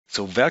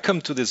So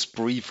welcome to this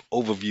brief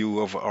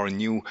overview of our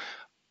new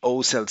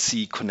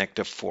OSLC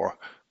connector for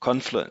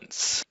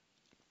Confluence.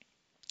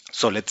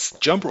 So let's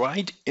jump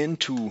right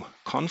into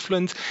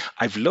Confluence.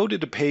 I've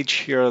loaded a page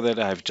here that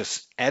I've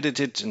just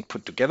edited and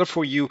put together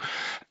for you.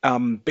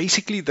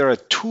 Basically, there are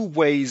two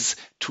ways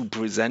to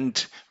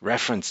present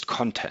referenced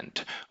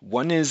content.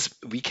 One is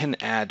we can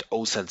add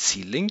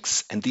OSLC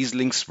links, and these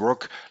links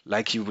work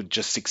like you would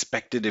just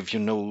expect it if you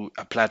know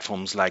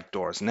platforms like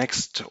Doors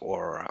Next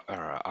or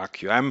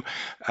RQM.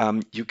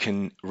 You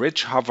can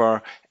rich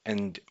hover,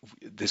 and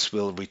this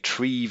will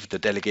retrieve the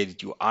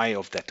delegated UI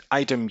of that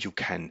item. You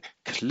can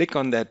click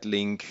on that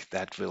link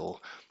that will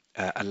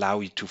allow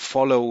you to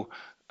follow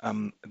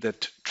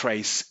that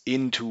trace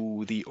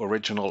into the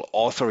original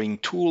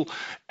authoring tool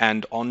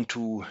and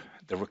onto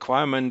the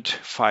requirement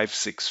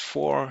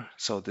 564.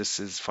 So this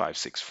is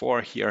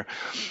 564 here.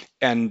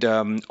 And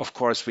of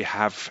course, we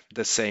have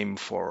the same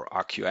for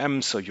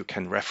RQM. So you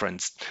can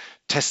reference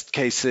test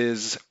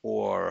cases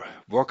or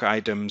work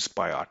items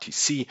by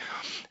RTC.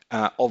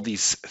 All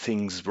these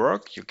things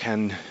work. You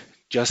can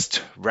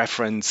just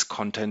reference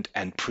content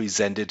and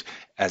present it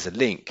as a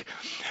link.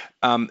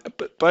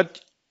 But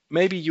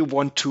maybe you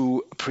want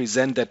to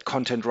present that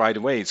content right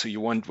away. So you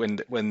want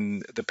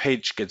when the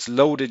page gets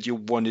loaded, you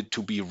want it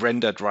to be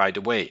rendered right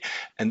away.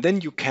 And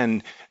then you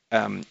can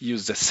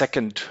use the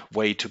second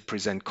way to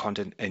present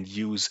content and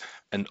use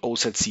an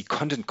OSLC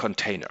content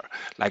container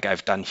like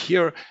I've done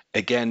here.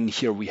 Again,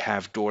 here we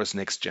have Doors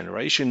Next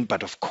Generation,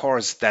 but of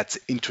course that's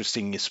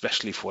interesting,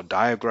 especially for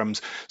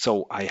diagrams.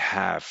 So I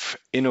have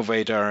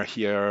Innovator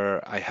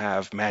here, I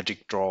have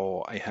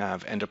MagicDraw, I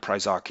have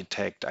Enterprise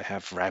Architect, I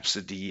have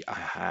Rhapsody, I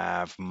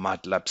have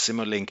Matlb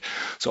Simulink.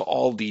 So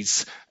all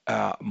these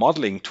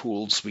modeling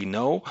tools we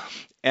know.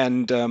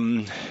 And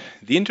the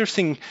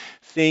interesting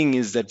thing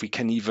is that we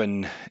can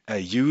even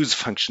use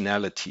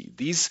functionality.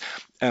 These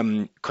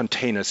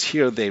containers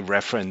here, they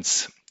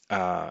reference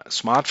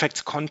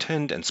Smartfacts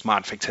content, and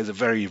Smartfacts has a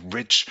very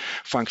rich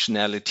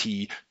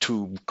functionality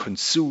to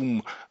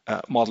consume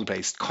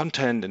model-based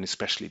content and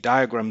especially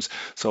diagrams.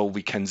 So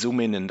we can zoom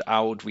in and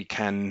out, we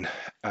can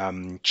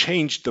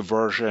change the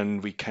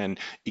version, we can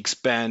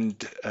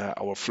expand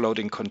our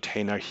floating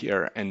container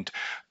here and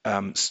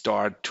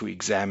start to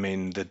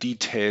examine the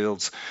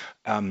details.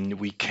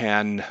 We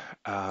can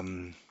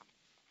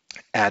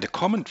add a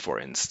comment, for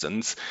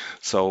instance.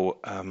 So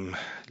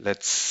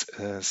let's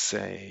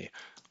say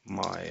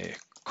my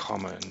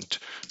comment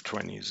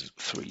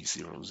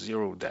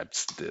 2300,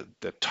 that's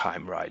the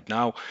time right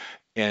now.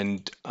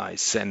 And I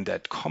send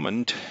that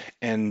comment.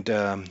 And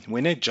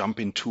when I jump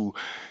into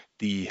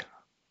the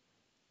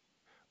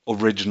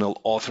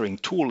original authoring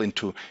tool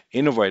into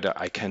Innovator,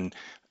 I can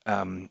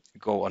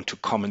go onto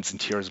comments,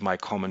 and here's my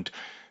comment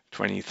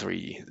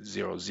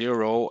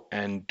 2300.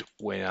 And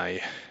when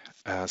I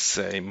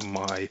say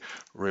my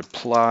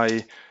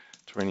reply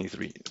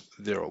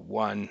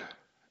 2301,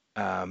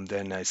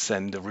 then I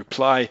send a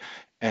reply,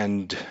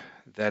 and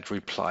that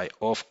reply,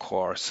 of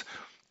course,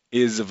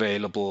 is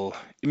available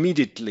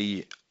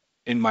immediately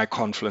in my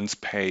Confluence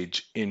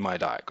page in my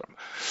diagram.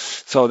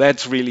 So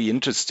that's really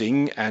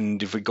interesting.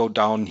 And if we go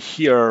down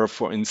here,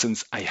 for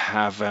instance, I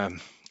have a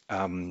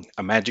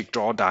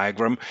MagicDraw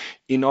diagram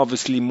in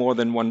obviously more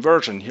than one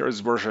version. Here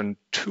is version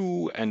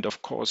 2, and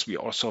of course we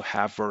also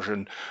have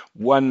version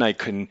 1. I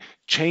can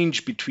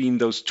change between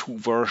those two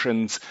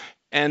versions,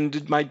 and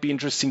it might be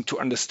interesting to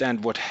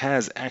understand what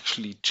has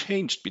actually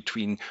changed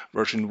between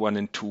version 1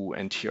 and 2.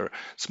 And here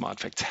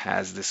Smartfacts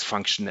has this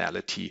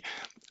functionality.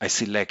 I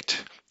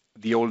select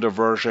the older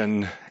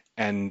version,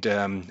 and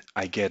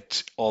I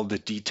get all the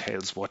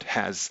details what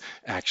has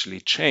actually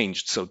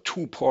changed. So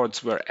 2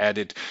 ports were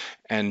added,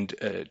 and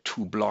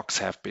 2 blocks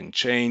have been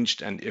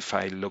changed. And if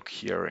I look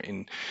here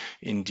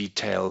in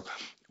detail,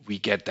 we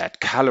get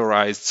that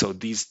colorized. So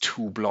these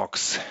 2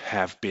 blocks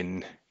have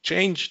been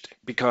changed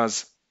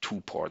because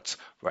 2 ports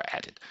were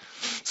added.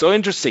 So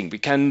interesting, we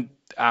can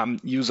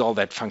use all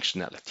that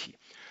functionality.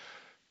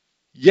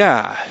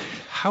 Yeah,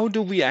 how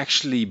do we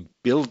actually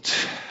build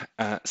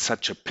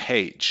such a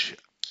page?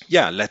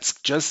 Yeah, let's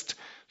just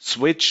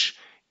switch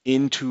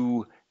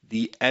into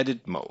the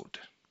edit mode.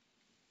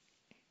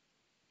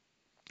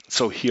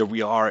 So here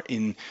we are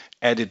in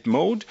edit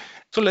mode.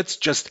 So let's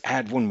just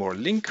add one more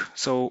link.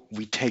 So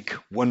we take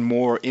one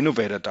more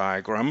Innovator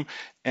diagram,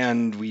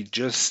 and we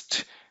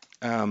just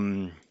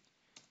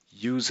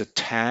use a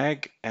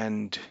tag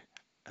and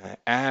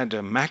add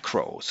a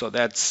macro. So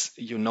that's,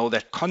 you know,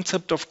 that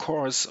concept, of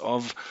course,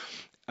 of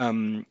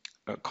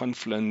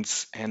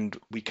Confluence, and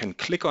we can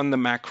click on the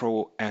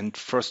macro, and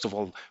first of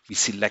all we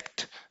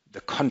select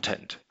the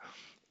content.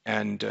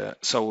 And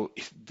so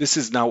this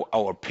is now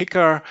our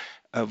picker.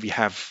 We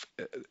have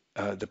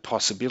the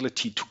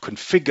possibility to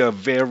configure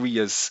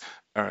various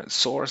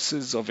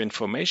sources of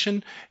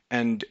information,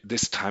 and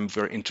this time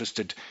we're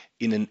interested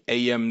in an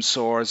AM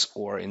source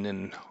or in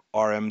an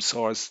RM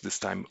source. This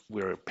time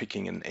we're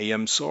picking an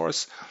AM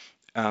source.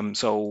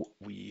 So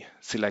we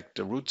select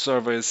the root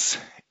service,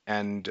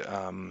 and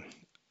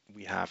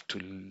we have to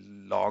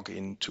log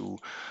into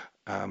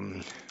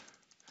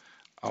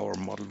our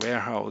model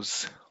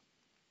warehouse.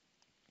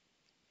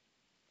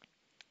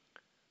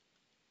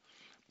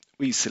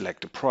 We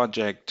select a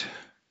project.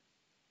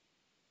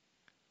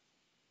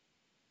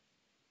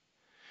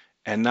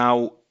 And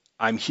now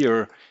I'm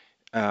here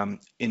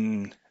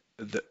in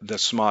the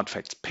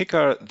Smartfacts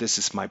picker. This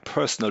is my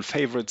personal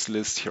favorites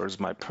list. Here's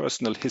my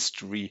personal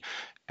history.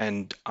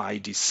 And I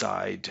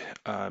decide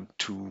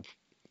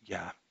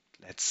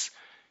let's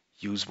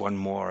use one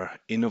more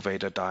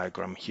Innovator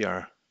diagram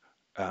here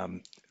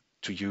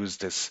to use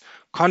this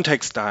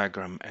context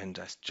diagram, and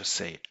I just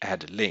say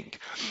add a link.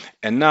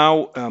 And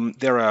now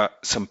there are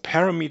some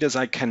parameters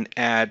I can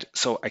add,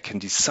 so I can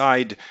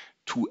decide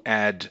to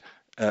add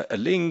a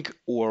link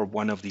or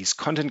one of these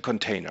content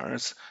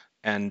containers.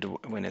 And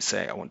when I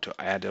say I want to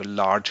add a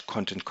large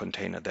content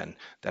container, then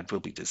that will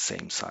be the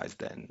same size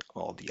than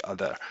all the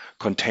other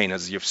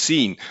containers you've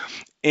seen.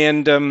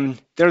 And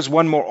there's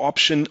one more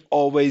option: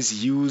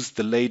 always use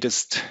the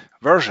latest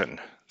version.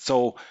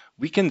 So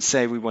we can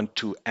say we want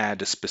to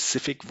add a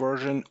specific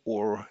version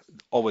or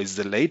always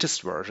the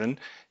latest version.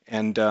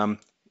 And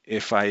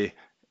if I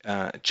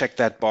check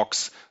that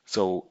box,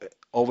 so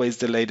always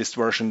the latest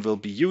version will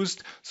be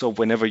used. So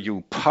whenever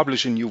you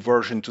publish a new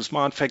version to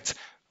Smartfacts,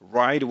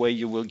 right away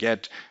you will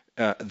get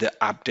the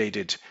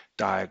updated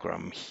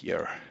diagram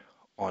here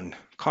on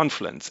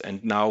Confluence.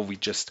 And now we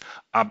just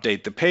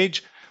update the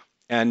page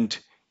and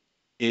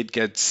it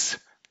gets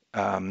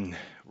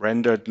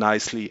rendered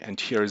nicely. And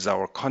here is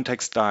our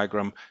context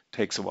diagram.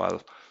 Takes a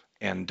while.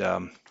 And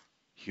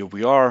here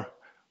we are.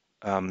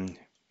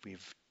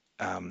 We've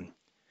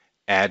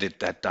added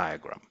that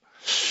diagram.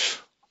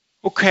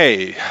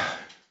 Okay,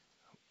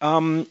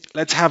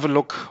 let's have a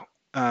look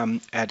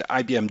at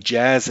IBM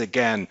Jazz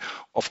again.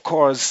 Of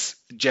course,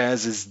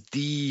 Jazz is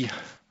the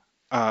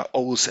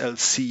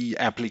OSLC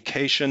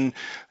application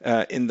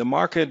in the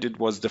market. It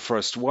was the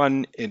first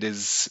one. It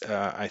is,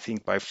 I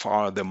think, by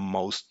far the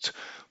most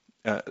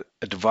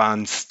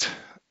advanced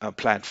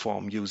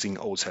platform using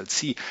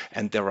OSLC,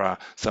 and there are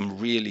some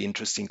really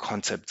interesting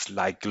concepts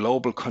like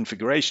global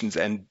configurations,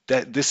 and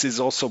this is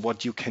also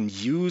what you can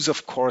use,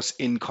 of course,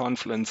 in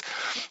Confluence.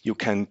 You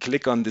can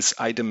click on this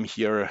item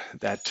here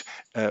that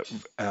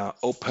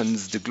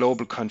opens the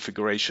global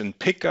configuration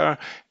picker,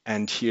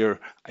 and here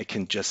I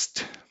can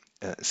just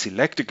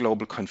select a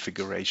global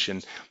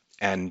configuration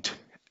and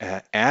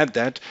add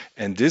that,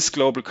 and this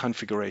global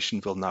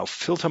configuration will now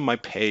filter my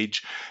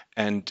page.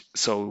 And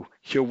so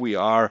here we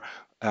are.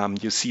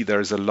 You see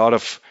there's a lot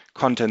of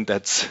content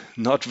that's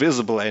not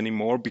visible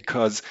anymore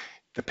because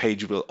the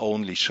page will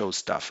only show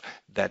stuff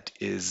that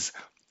is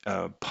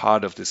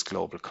part of this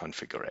global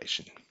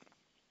configuration.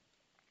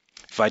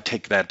 If I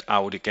take that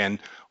out again,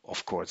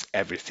 of course,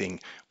 everything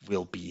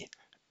will be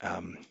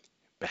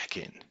back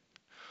in.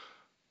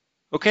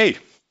 Okay,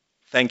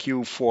 thank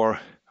you for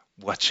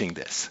watching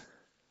this.